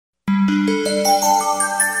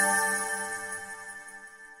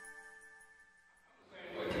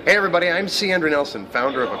Hey everybody, I'm C. Andrew Nelson,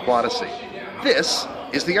 founder of Aquatasy. This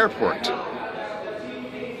is the airport.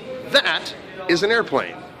 That is an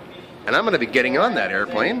airplane. And I'm going to be getting on that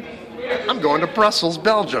airplane. I'm going to Brussels,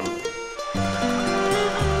 Belgium.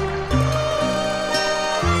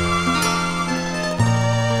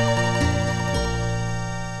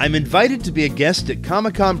 I'm invited to be a guest at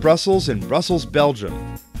Comic-Con Brussels in Brussels,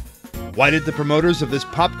 Belgium. Why did the promoters of this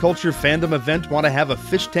pop culture fandom event want to have a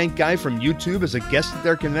fish tank guy from YouTube as a guest at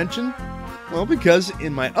their convention? Well, because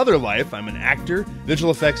in my other life, I'm an actor,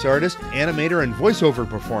 visual effects artist, animator, and voiceover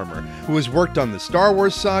performer who has worked on the Star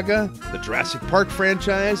Wars saga, the Jurassic Park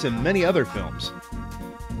franchise, and many other films.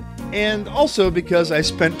 And also because I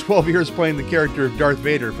spent 12 years playing the character of Darth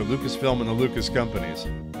Vader for Lucasfilm and the Lucas Companies.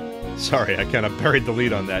 Sorry, I kind of buried the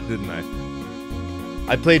lead on that, didn't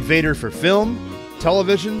I? I played Vader for film,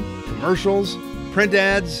 television, commercials, print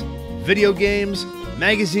ads, video games,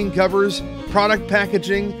 magazine covers, product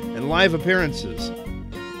packaging, and live appearances.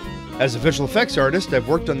 As a visual effects artist, I've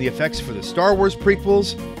worked on the effects for the Star Wars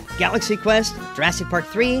prequels, Galaxy Quest, Jurassic Park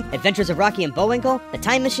 3, Adventures of Rocky and Bullwinkle, The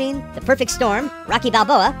Time Machine, The Perfect Storm, Rocky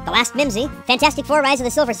Balboa, The Last Mimsy, Fantastic Four: Rise of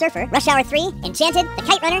the Silver Surfer, Rush Hour 3, Enchanted, The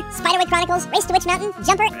Kite Runner, Spiderwick Chronicles, Race to Witch Mountain,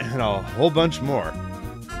 Jumper, and a whole bunch more.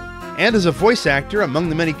 And as a voice actor, among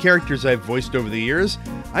the many characters I've voiced over the years,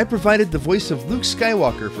 I provided the voice of Luke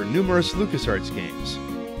Skywalker for numerous LucasArts games.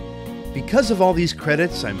 Because of all these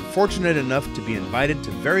credits, I'm fortunate enough to be invited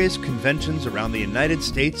to various conventions around the United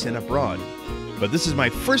States and abroad. But this is my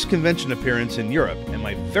first convention appearance in Europe and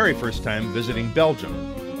my very first time visiting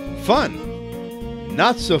Belgium. Fun!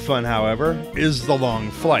 Not so fun, however, is the long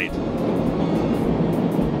flight.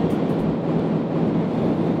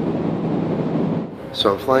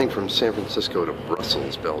 So I'm flying from San Francisco to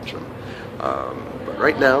Brussels, Belgium. But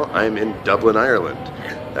right now I'm in Dublin, Ireland.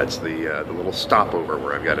 That's the little stopover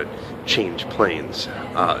where I've got to change planes.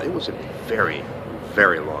 It was a very,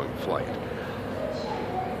 very long flight.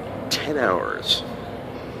 10 hours.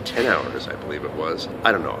 10 hours, I believe it was.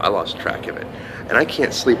 I don't know, I lost track of it. And I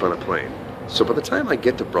can't sleep on a plane. So by the time I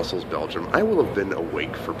get to Brussels, Belgium, I will have been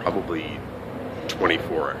awake for probably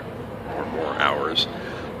 24 or more hours.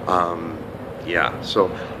 Yeah,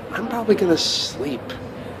 so I'm probably going to sleep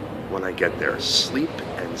when I get there. Sleep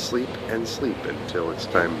and sleep and sleep until it's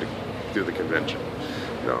time to do the convention.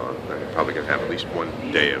 No, I'm probably going to have at least one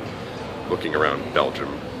day of looking around Belgium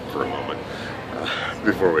for a moment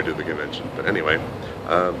before we do the convention. But anyway,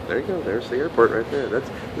 there you go. There's the airport right there.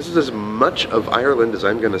 This is as much of Ireland as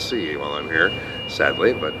I'm going to see while I'm here,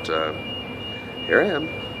 sadly, but here I am.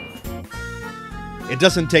 It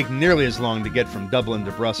doesn't take nearly as long to get from Dublin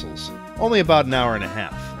to Brussels, only about an hour and a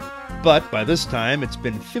half. But by this time, it's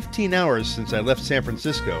been 15 hours since I left San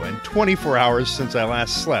Francisco and 24 hours since I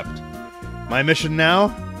last slept. My mission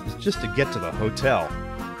now is just to get to the hotel.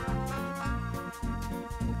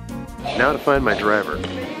 Now to find my driver.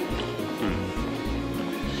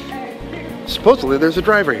 Supposedly there's a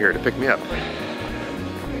driver here to pick me up.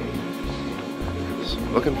 Just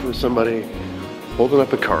looking for somebody holding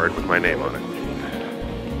up a card with my name on it.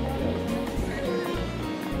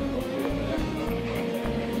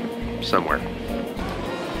 Somewhere.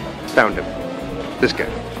 Found him. This guy.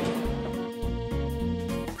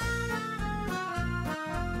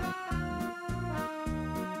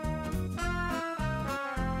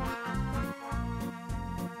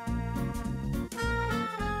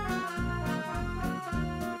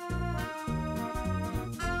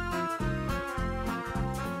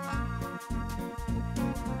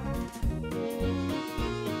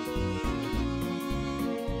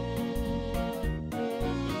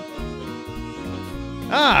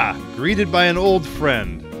 Ah, greeted by an old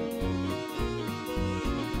friend.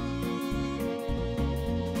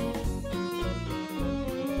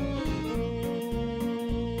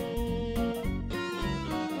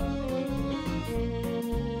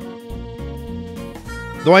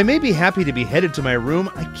 Though I may be happy to be headed to my room,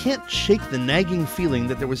 I can't shake the nagging feeling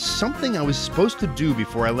that there was something I was supposed to do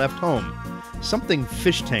before I left home. Something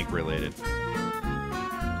fish tank related.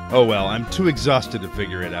 Oh well, I'm too exhausted to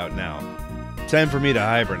figure it out now. Time for me to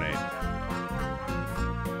hibernate.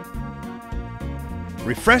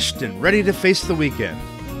 Refreshed and ready to face the weekend.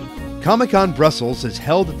 Comic-Con Brussels is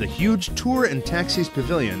held at the huge Tour and Taxis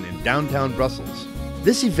Pavilion in downtown Brussels.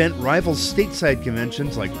 This event rivals stateside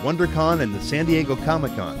conventions like WonderCon and the San Diego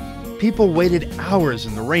Comic-Con. People waited hours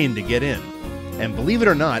in the rain to get in. And believe it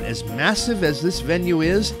or not, as massive as this venue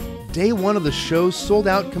is, day one of the show sold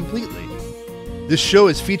out completely. This show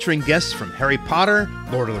is featuring guests from Harry Potter,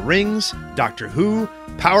 Lord of the Rings, Doctor Who,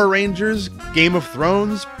 Power Rangers, Game of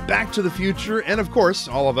Thrones, Back to the Future, and of course,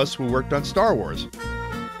 all of us who worked on Star Wars.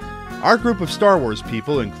 Our group of Star Wars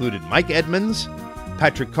people included Mike Edmonds,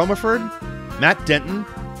 Patrick Comaford, Matt Denton,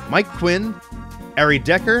 Mike Quinn, Ari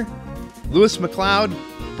Decker, Lewis McLeod,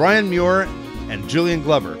 Brian Muir, and Julian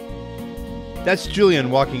Glover. That's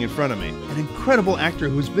Julian walking in front of me, an incredible actor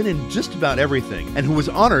who's been in just about everything, and who was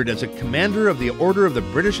honored as a Commander of the Order of the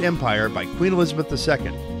British Empire by Queen Elizabeth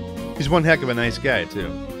II. He's one heck of a nice guy, too.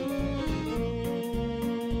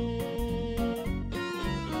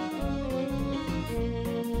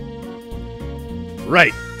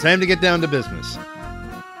 Right, time to get down to business.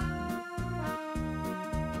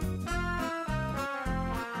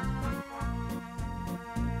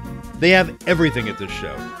 They have everything at this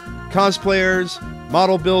show. Cosplayers,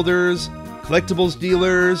 model builders, collectibles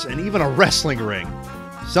dealers, and even a wrestling ring.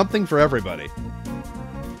 Something for everybody.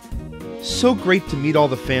 So great to meet all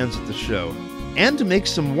the fans at the show, and to make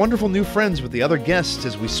some wonderful new friends with the other guests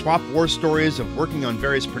as we swap war stories of working on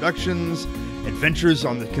various productions, adventures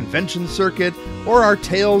on the convention circuit, or our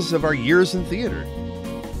tales of our years in theater.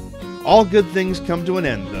 All good things come to an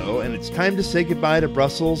end, though, and it's time to say goodbye to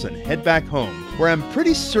Brussels and head back home, where I'm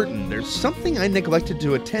pretty certain there's something I neglected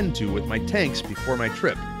to attend to with my tanks before my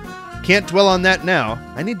trip. Can't dwell on that now.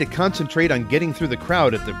 I need to concentrate on getting through the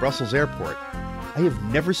crowd at the Brussels airport. I have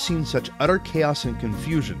never seen such utter chaos and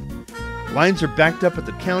confusion. Lines are backed up at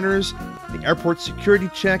the counters, the airport security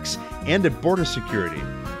checks, and at border security.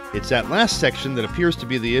 It's that last section that appears to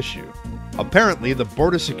be the issue. Apparently, the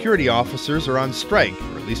border security officers are on strike,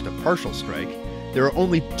 or at least a partial strike. There are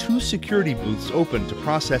only 2 security booths open to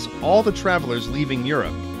process all the travelers leaving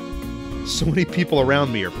Europe. So many people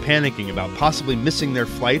around me are panicking about possibly missing their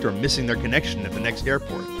flight or missing their connection at the next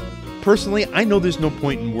airport. Personally, I know there's no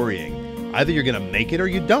point in worrying. Either you're going to make it or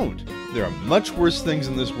you don't. There are much worse things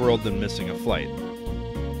in this world than missing a flight.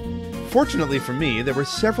 Fortunately for me, there were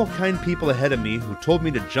several kind people ahead of me who told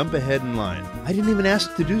me to jump ahead in line. I didn't even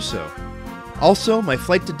ask to do so. Also, my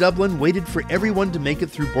flight to Dublin waited for everyone to make it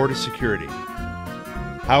through border security.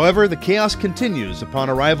 However, the chaos continues upon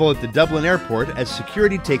arrival at the Dublin airport as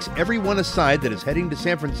security takes everyone aside that is heading to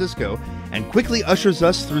San Francisco and quickly ushers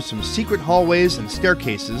us through some secret hallways and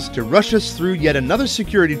staircases to rush us through yet another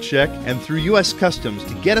security check and through U.S. Customs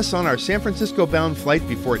to get us on our San Francisco-bound flight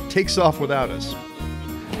before it takes off without us.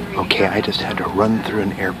 Okay, I just had to run through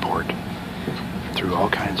an airport, through all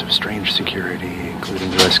kinds of strange security,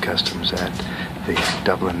 including U.S. Customs at the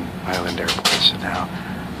Dublin Island airport. So now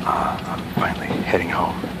I'm finally heading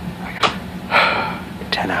home. I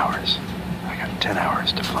got 10 hours. I got 10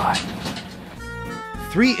 hours to fly.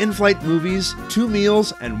 3 in-flight movies, 2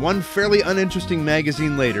 meals, and 1 fairly uninteresting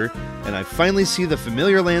magazine later, and I finally see the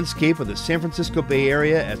familiar landscape of the San Francisco Bay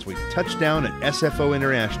Area as we touch down at SFO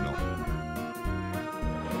International.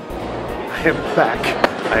 I am back.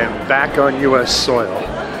 I am back on U.S. soil.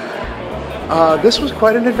 This was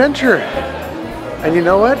quite an adventure. And you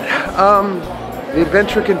know what? The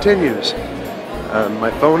adventure continues.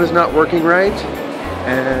 My phone is not working right,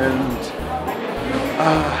 and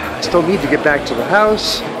I still need to get back to the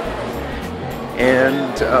house.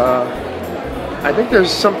 And I think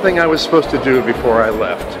there's something I was supposed to do before I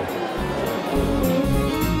left.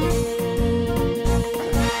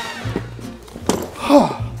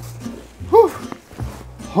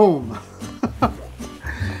 Home.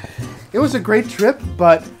 It was a great trip,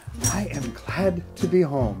 but I am glad to be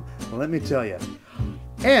home. Let me tell you.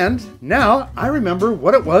 And now I remember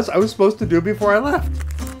what it was I was supposed to do before I left.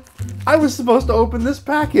 I was supposed to open this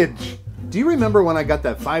package. Do you remember when I got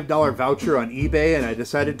that $5 voucher on eBay and I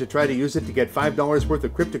decided to try to use it to get $5 worth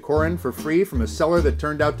of cryptocurrency for free from a seller that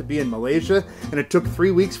turned out to be in Malaysia, and it took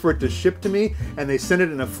 3 weeks for it to ship to me, and they sent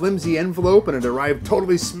it in a flimsy envelope and it arrived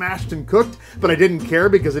totally smashed and cooked, but I didn't care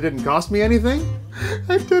because it didn't cost me anything?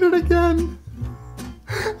 I did it again.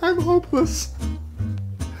 I'm hopeless.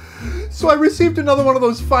 So I received another one of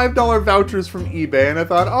those $5 vouchers from eBay, and I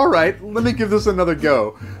thought, all right, let me give this another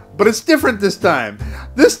go. But it's different this time.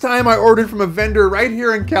 This time I ordered from a vendor right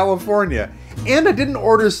here in California. And I didn't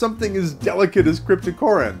order something as delicate as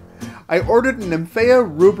cryptocurrency. I ordered an Nymphaea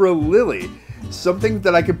rubra lily, something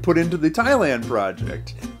that I could put into the Thailand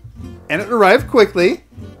project. And it arrived quickly,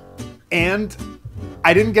 and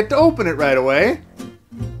I didn't get to open it right away.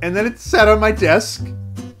 And then it sat on my desk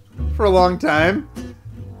for a long time.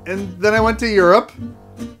 And then I went to Europe,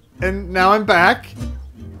 and now I'm back.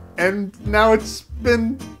 And now it's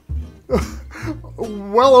been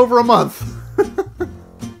well over a month.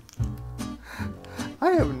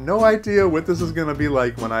 I have no idea what this is going to be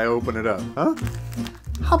like when I open it up, huh?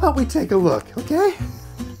 How about we take a look, okay?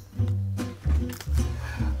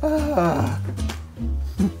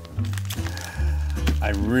 I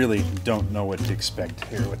really don't know what to expect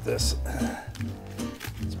here with this.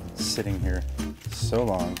 It's been sitting here so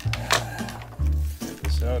long. Get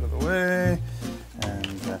this out of the way.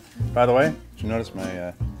 And by the way, did you notice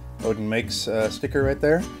my Odin Makes sticker right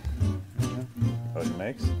there? Odin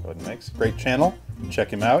Makes. Great channel.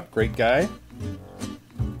 Check him out. Great guy.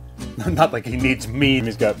 Not like he needs me.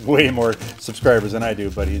 He's got way more subscribers than I do,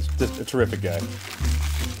 but he's just a terrific guy.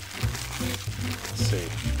 Let's see.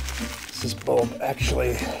 Is this bulb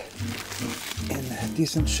actually in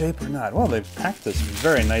decent shape or not? Well, they've packed this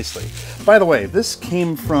very nicely. By the way, this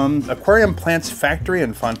came from Aquarium Plants Factory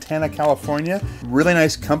in Fontana, California. Really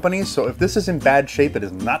nice company, so if this is in bad shape, it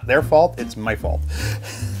is not their fault, it's my fault.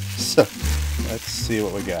 So, let's see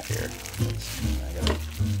what we got here. I gotta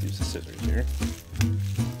use the scissors here.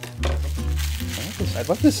 I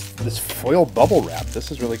love this foil bubble wrap.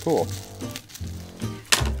 This is really cool.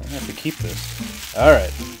 I'm gonna have to keep this. All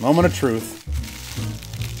right, moment of truth.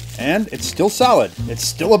 And it's still solid. It's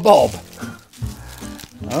still a bulb.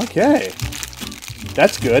 Okay.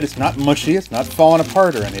 That's good. It's not mushy. It's not falling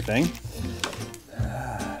apart or anything.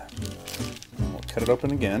 We'll cut it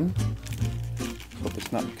open again. Hope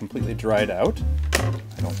it's not completely dried out.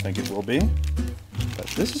 I don't think it will be. But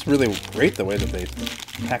this is really great, the way that they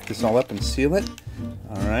pack this all up and seal it.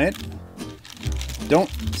 All right. Don't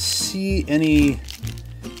see any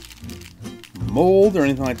mold or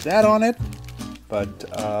anything like that on it, but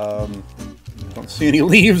don't see any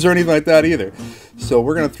leaves or anything like that either. So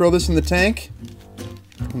we're going to throw this in the tank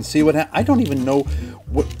and see what happens. I don't even know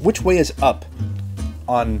which way is up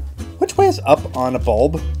on a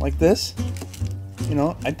bulb like this. You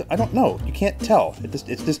know, I don't know. You can't tell. It's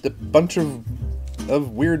just a bunch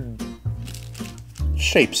of weird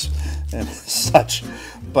shapes and such.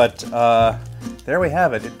 But there we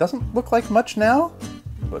have it. It doesn't look like much now,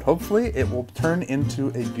 but hopefully it will turn into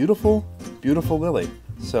a beautiful, beautiful lily.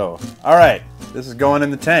 So, all right, this is going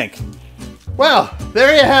in the tank. Well,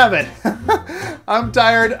 there you have it. I'm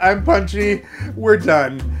tired, I'm punchy, we're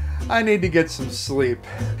done. I need to get some sleep.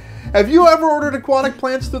 Have you ever ordered aquatic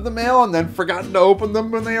plants through the mail and then forgotten to open them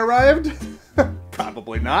when they arrived?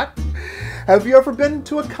 Probably not. Have you ever been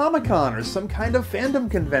to a Comic-Con or some kind of fandom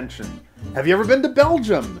convention? Have you ever been to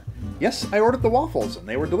Belgium? Yes, I ordered the waffles and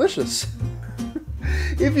they were delicious.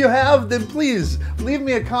 If you have, then please leave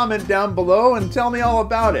me a comment down below and tell me all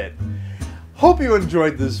about it. Hope you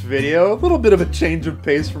enjoyed this video. A little bit of a change of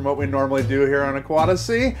pace from what we normally do here on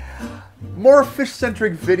Aquatasy. More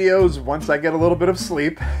fish-centric videos once I get a little bit of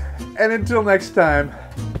sleep. And until next time,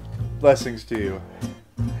 blessings to you.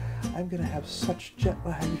 I'm gonna have such jet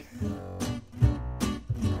lag.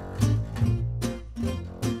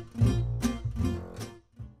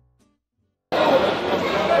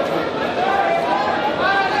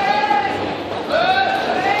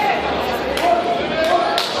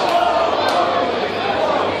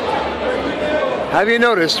 Have you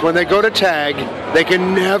noticed when they go to tag, they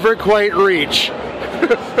can never quite reach?